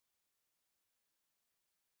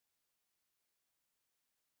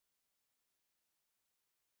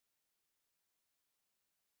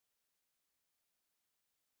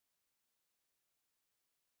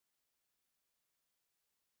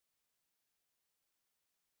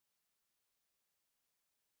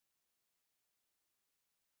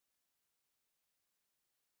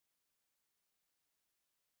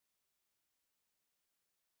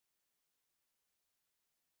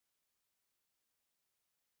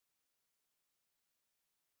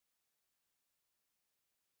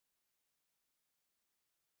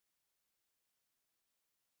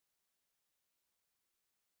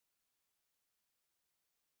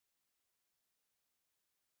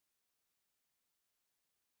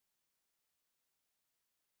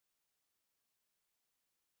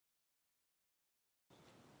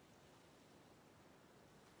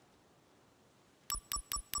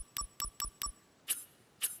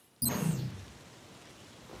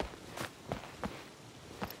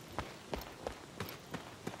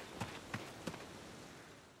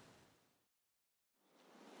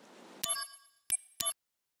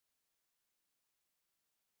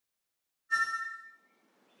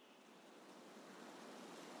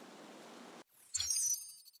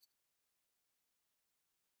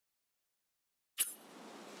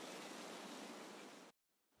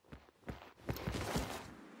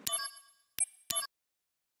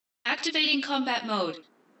Activating combat mode.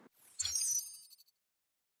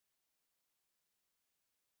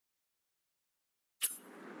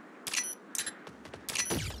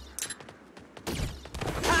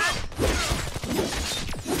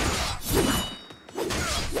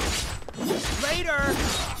 Later!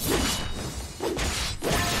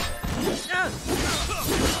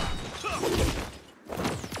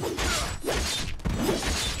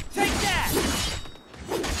 Take that!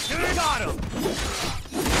 Got him!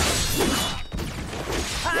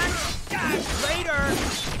 Later!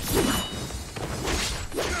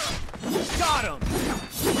 Got him!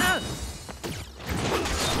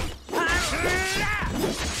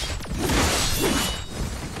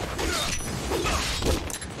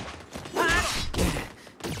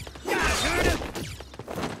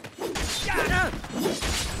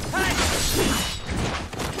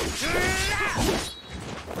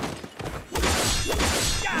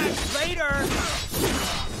 Later!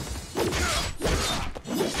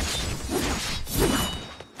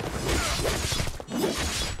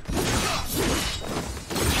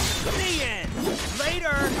 The end!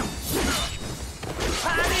 Later!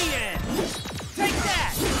 The end! Take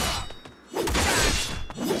that!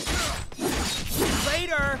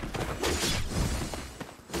 Later!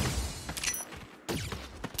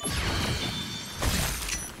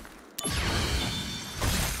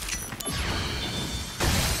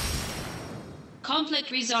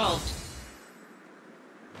 Conflict resolved.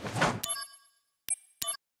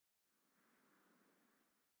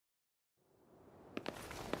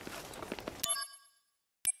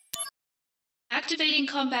 Activating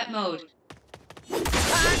combat mode. The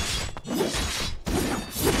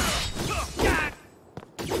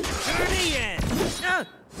end!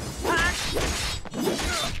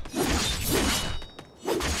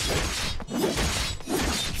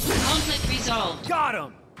 Conflict resolved. Got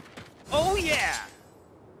him! Oh yeah!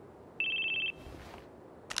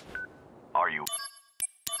 Are you?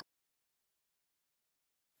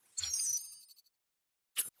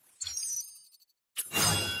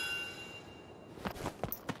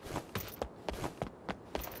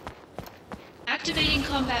 Activating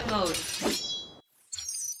combat mode.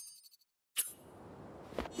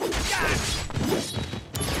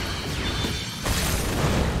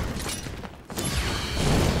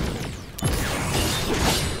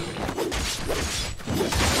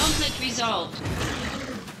 Conflict resolved.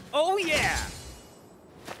 Oh yeah!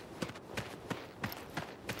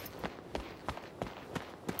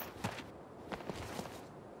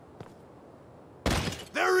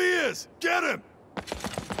 There he is! Get him!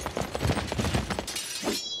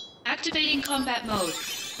 Activating combat mode.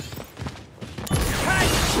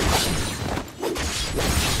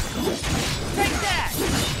 Take that!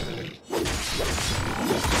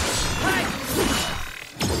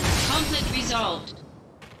 Conflict resolved.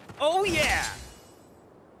 Oh yeah!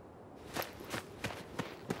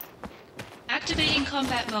 Activating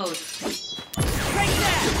combat mode. Take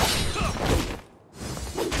that!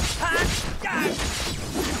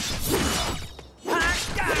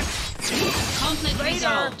 Conflict Later.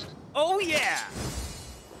 resolved. Oh yeah!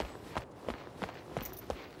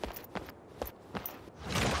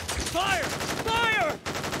 Fire! Fire!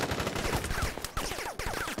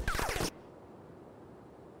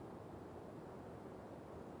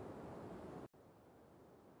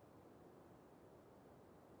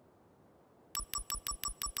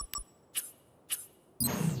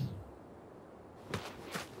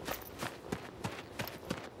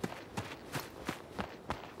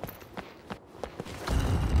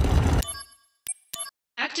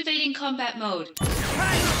 Activating combat mode.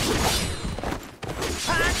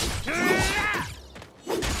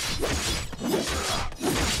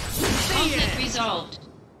 Conflict resolved.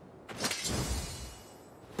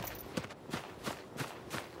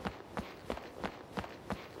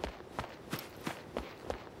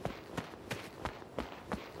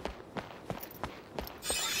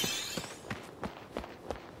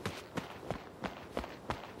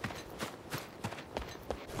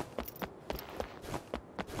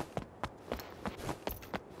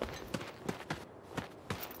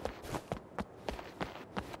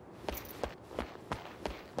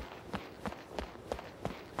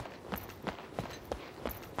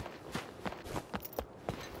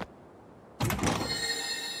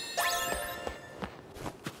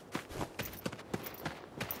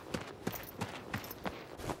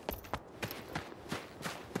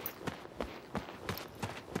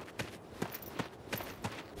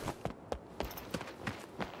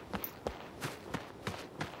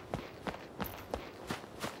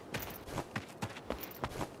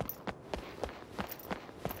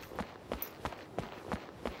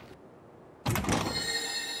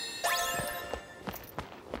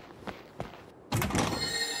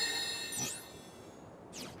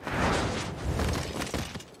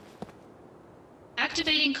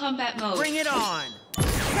 Activating combat mode. Bring it on! Take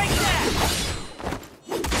that!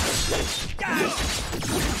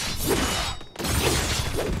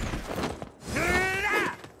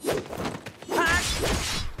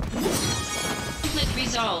 Conflict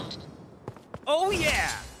resolved. Oh yeah!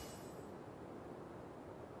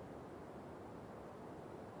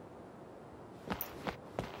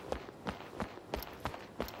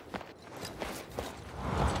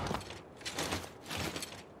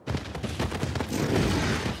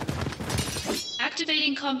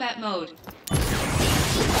 Activating combat mode.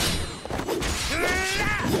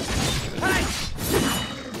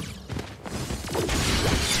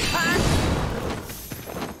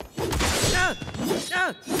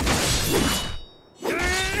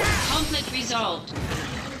 Conflict resolved.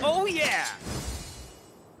 Oh yeah!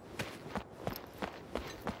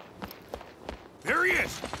 There he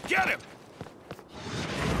is! Get him!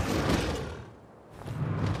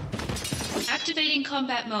 Activating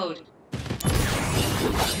combat mode.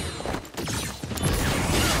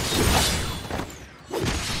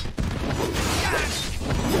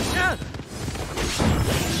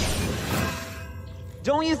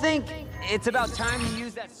 Don't you think it's about time you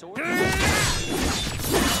use that sword?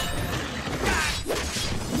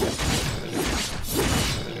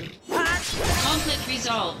 Conflict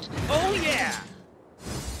resolved. Oh yeah!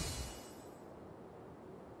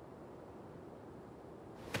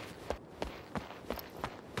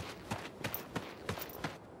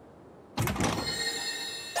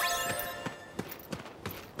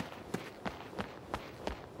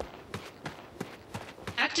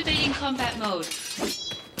 Activating combat mode.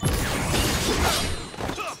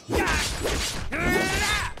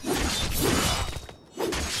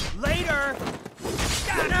 Later!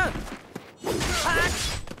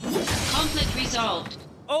 Conflict resolved.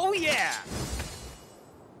 Oh yeah!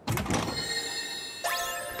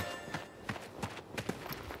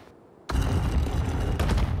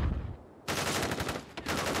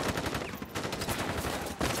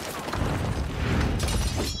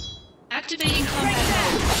 Activating combat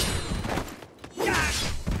mode.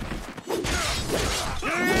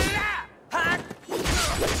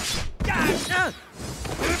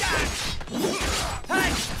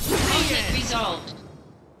 Conflict resolved.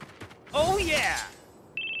 Oh yeah!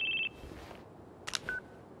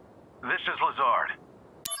 This is Lazard.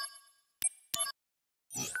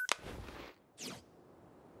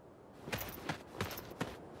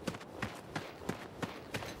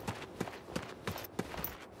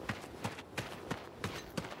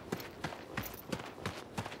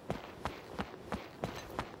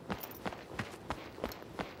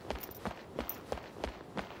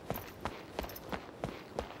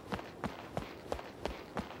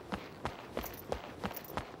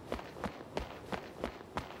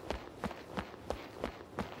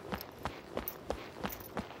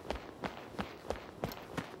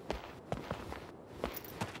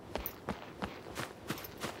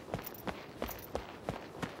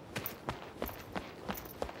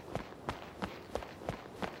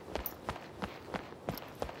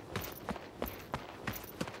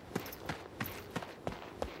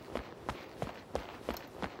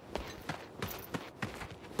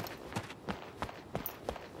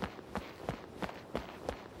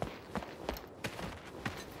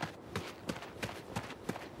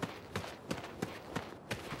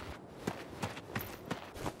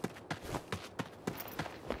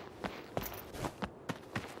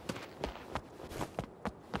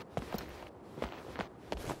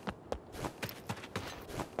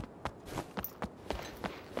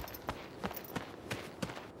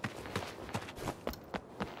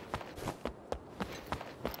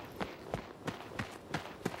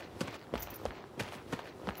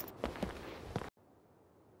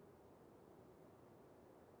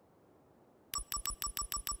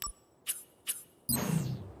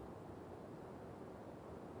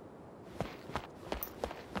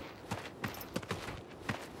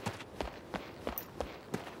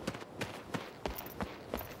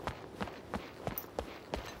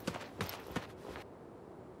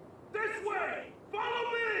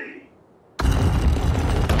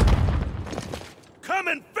 Come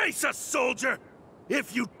and face us, soldier!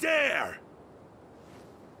 If you dare!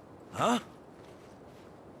 Huh?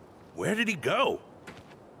 Where did he go?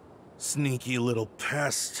 Sneaky little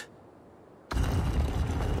pest.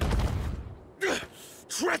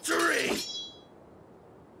 Treachery!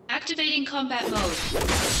 Activating combat mode.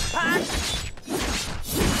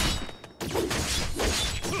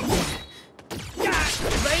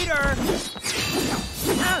 Later!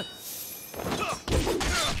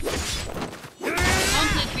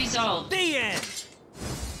 Conflict resolved. The end!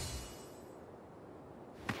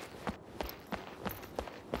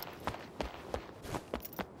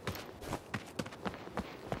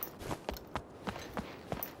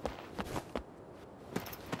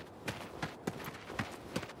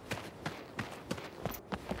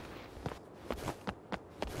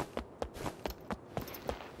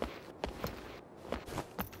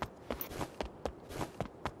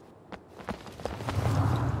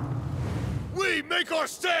 make our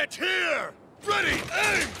stand here! Ready,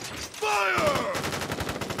 aim, fire!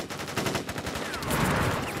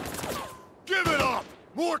 Give it up!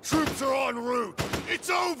 More troops are en route! It's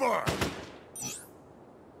over!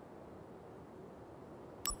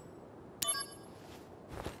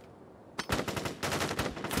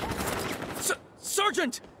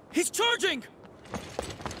 Sergeant! He's charging!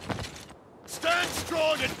 Stand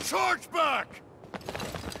strong and charge back!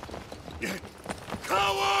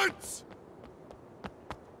 Cowards!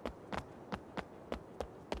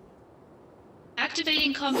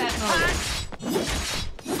 Activating combat mode.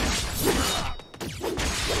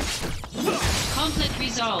 Conflict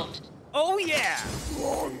resolved. Oh yeah!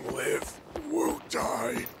 Long live Wu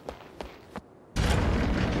Tai.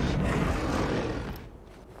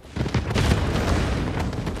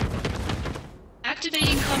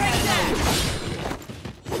 Activating combat mode.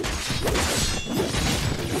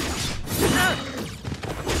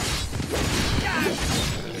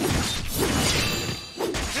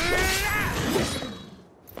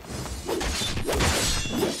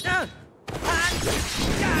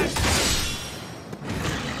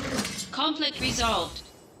 Conflict resolved.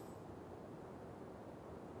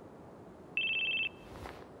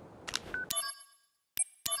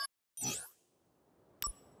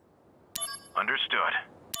 Understood.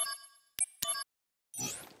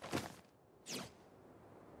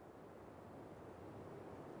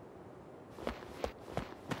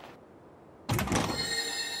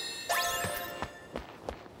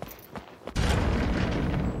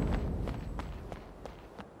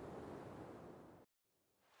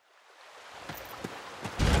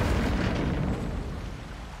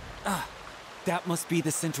 That must be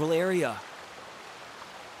the central area.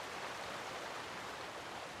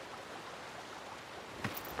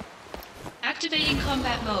 Activating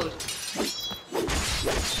combat mode.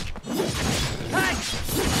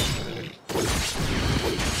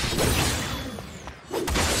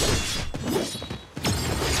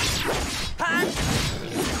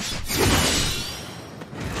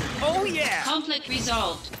 Oh yeah! Conflict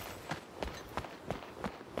resolved.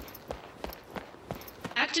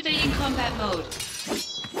 Activating combat mode.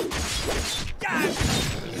 Got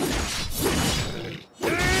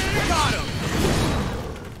him!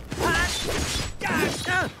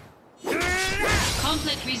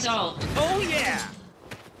 Conflict resolved. Oh yeah!